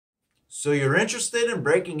So you're interested in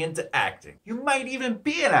breaking into acting. You might even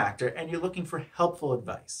be an actor and you're looking for helpful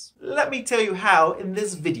advice. Let me tell you how in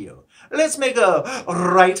this video. Let's make a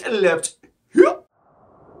right and left. Do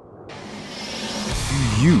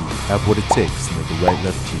you have what it takes to make a right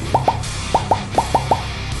left here?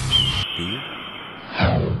 Do you?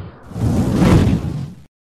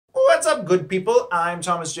 What's up, good people? I'm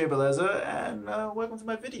Thomas J. Bellezza, and welcome to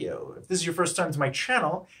my video. If this is your first time to my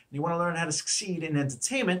channel, and you want to learn how to succeed in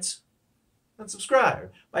entertainment, then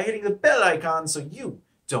subscribe by hitting the bell icon so you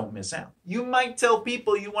don't miss out. You might tell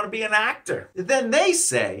people you want to be an actor. Then they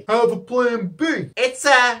say, have a plan B. It's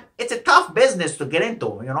a tough business to get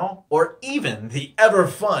into, you know? Or even the ever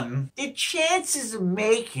fun, the chances of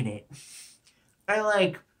making it are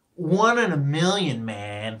like 1 in a million,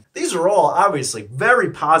 man. These are all obviously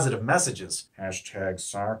very positive messages. Hashtag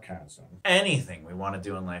sarcasm. Anything we want to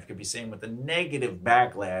do in life could be seen with a negative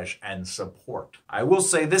backlash and support. I will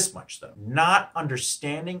say this much though. Not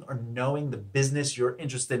understanding or knowing the business you're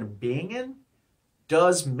interested in being in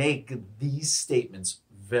does make these statements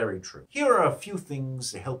very true. Here are a few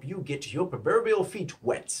things to help you get your proverbial feet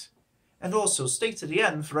wet. And also stay to the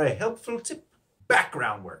end for a helpful tip.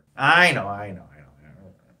 Background work. I know.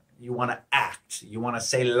 You want to act. You want to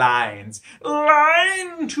say lines.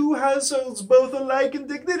 Line two households both alike in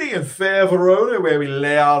dignity and fair Verona, where we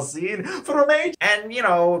lay our scene for a mate. And, you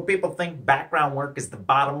know, people think background work is the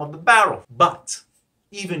bottom of the barrel. But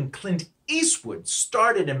even Clint Eastwood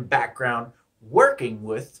started in background working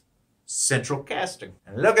with central casting.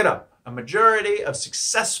 And look it up. A majority of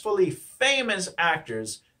successfully famous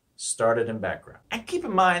actors started in background. And keep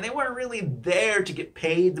in mind, they weren't really there to get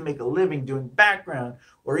paid to make a living doing background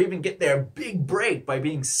or even get their big break by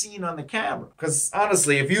being seen on the camera. Because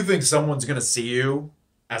honestly, if you think someone's gonna see you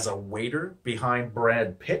as a waiter behind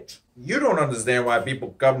Brad Pitt, you don't understand why people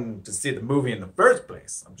come to see the movie in the first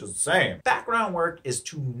place. I'm just saying. Background work is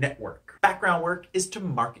to network. Background work is to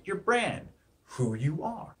market your brand, who you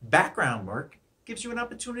are. Background work gives you an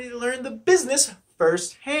opportunity to learn the business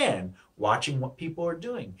firsthand, watching what people are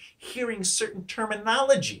doing, hearing certain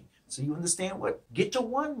terminology so you understand what get to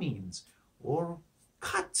one means, or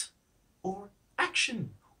cut, or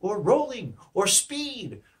action, or rolling, or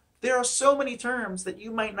speed. There are so many terms that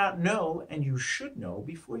you might not know and you should know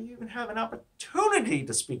before you even have an opportunity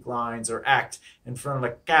to speak lines or act in front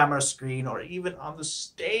of a camera screen or even on the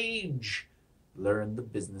stage. Learn the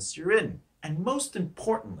business you're in. And most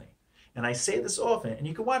importantly, and I say this often, and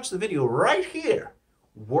you can watch the video right here,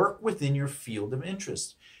 work within your field of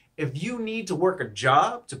interest. If you need to work a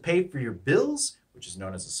job to pay for your bills, which is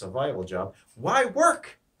known as a survival job, why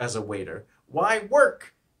work as a waiter? Why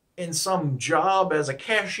work in some job as a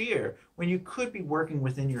cashier when you could be working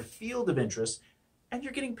within your field of interest and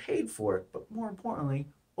you're getting paid for it? But more importantly,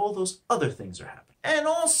 all those other things are happening. And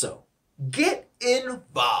also, get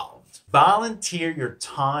involved. Volunteer your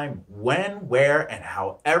time when, where, and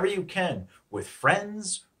however you can with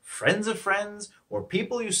friends, friends of friends, or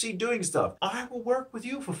people you see doing stuff. I will work with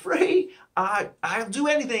you for free. I'll do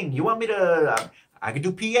anything. You want me to, I can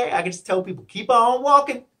do PA. I can just tell people, keep on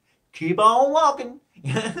walking. Keep on walking.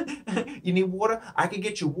 You need water? I can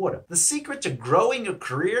get you water. The secret to growing a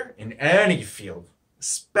career in any field,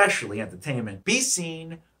 especially entertainment, be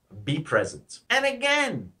seen, be present. And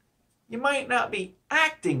again, you might not be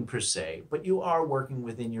acting per se, but you are working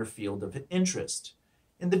within your field of interest.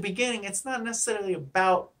 In the beginning, it's not necessarily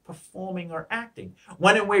about performing or acting.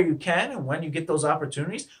 When and where you can and when you get those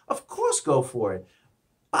opportunities, of course go for it.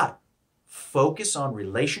 But focus on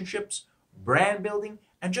relationships, brand building,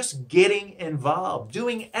 and just getting involved,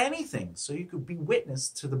 doing anything so you could be witness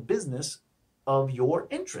to the business of your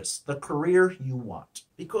interest, the career you want.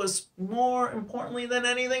 Because more importantly than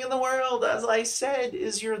anything in the world, as I said,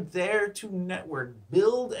 is you're there to network,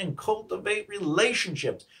 build and cultivate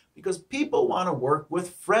relationships, because people want to work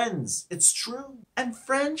with friends. It's true. And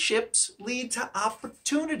friendships lead to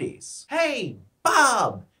opportunities. Hey,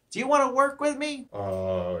 Bob, do you want to work with me?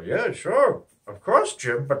 Yeah, sure. Of course,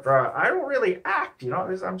 Jim, but I don't really act, you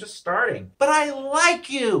know, I'm just starting. But I like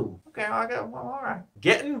you. Okay, well, all right.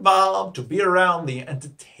 Get involved to be around the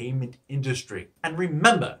entertainment industry. And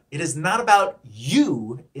remember, it is not about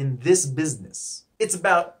you in this business. It's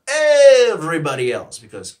about everybody else,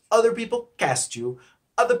 because other people cast you,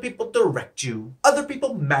 other people direct you, other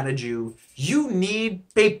people manage you. You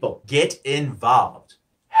need people. Get involved.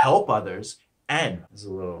 Help others. And there's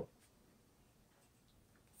a little,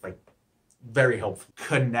 very helpful.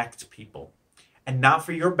 Connect people. And not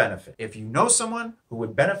for your benefit. If you know someone who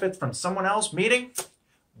would benefit from someone else meeting,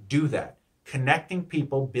 do that. Connecting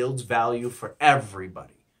people builds value for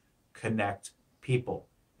everybody. Connect people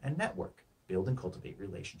and network. build and cultivate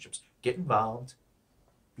relationships. Get involved,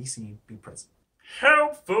 be seen, be present.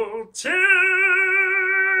 Helpful tip!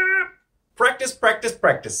 Practice, practice,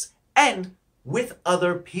 practice. And with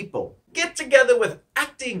other people. Get together with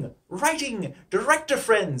acting, writing, director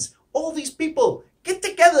friends, all these people. Get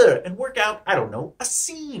together and work out, I don't know, a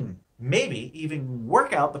scene. Maybe even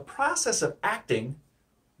work out the process of acting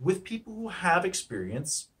with people who have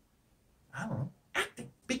experience, I don't know, acting.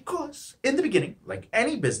 Because in the beginning, like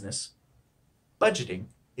any business, budgeting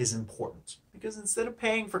is important. Because instead of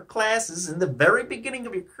paying for classes in the very beginning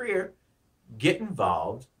of your career, get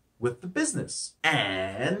involved with the business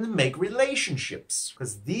and make relationships,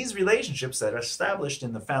 because these relationships that are established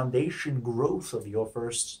in the foundation growth of your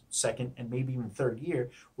first, second, and maybe even third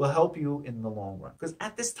year will help you in the long run. Because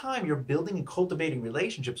at this time, you're building and cultivating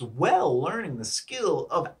relationships while learning the skill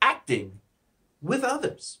of acting with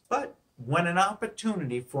others. But when an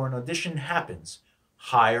opportunity for an audition happens,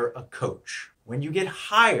 hire a coach. When you get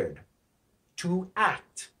hired to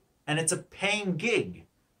act and it's a paying gig,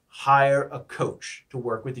 hire a coach to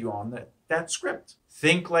work with you on that script.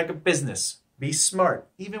 Think like a business. Be smart,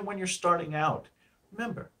 even when you're starting out.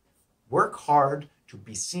 Remember, work hard to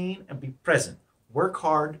be seen and be present. Work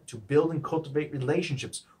hard to build and cultivate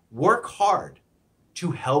relationships. Work hard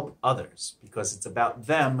to help others, because it's about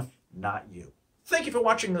them, not you. Thank you for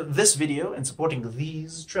watching this video and supporting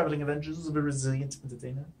these traveling adventures of a resilient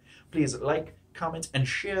entertainer. Please like, comment, and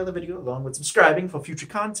share the video along with subscribing for future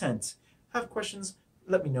content. Have questions?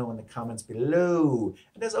 Let me know in the comments below.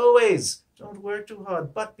 And as always, don't work too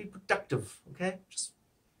hard, but be productive, okay? Just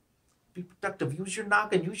be productive. Use your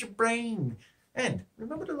noggin, use your brain. And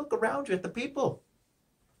remember to look around you at the people.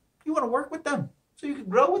 You want to work with them so you can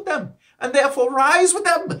grow with them and therefore rise with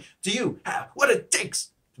them. Do you have what it takes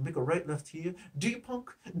to make a right left here? Do you, punk?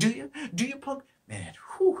 Do you? Do you, punk? Man,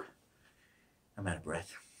 whew. I'm out of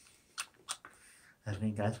breath. I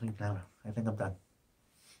think I'm done. I think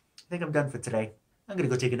I'm done for today. I'm gonna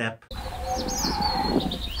go take a nap.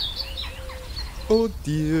 Oh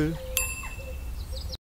dear.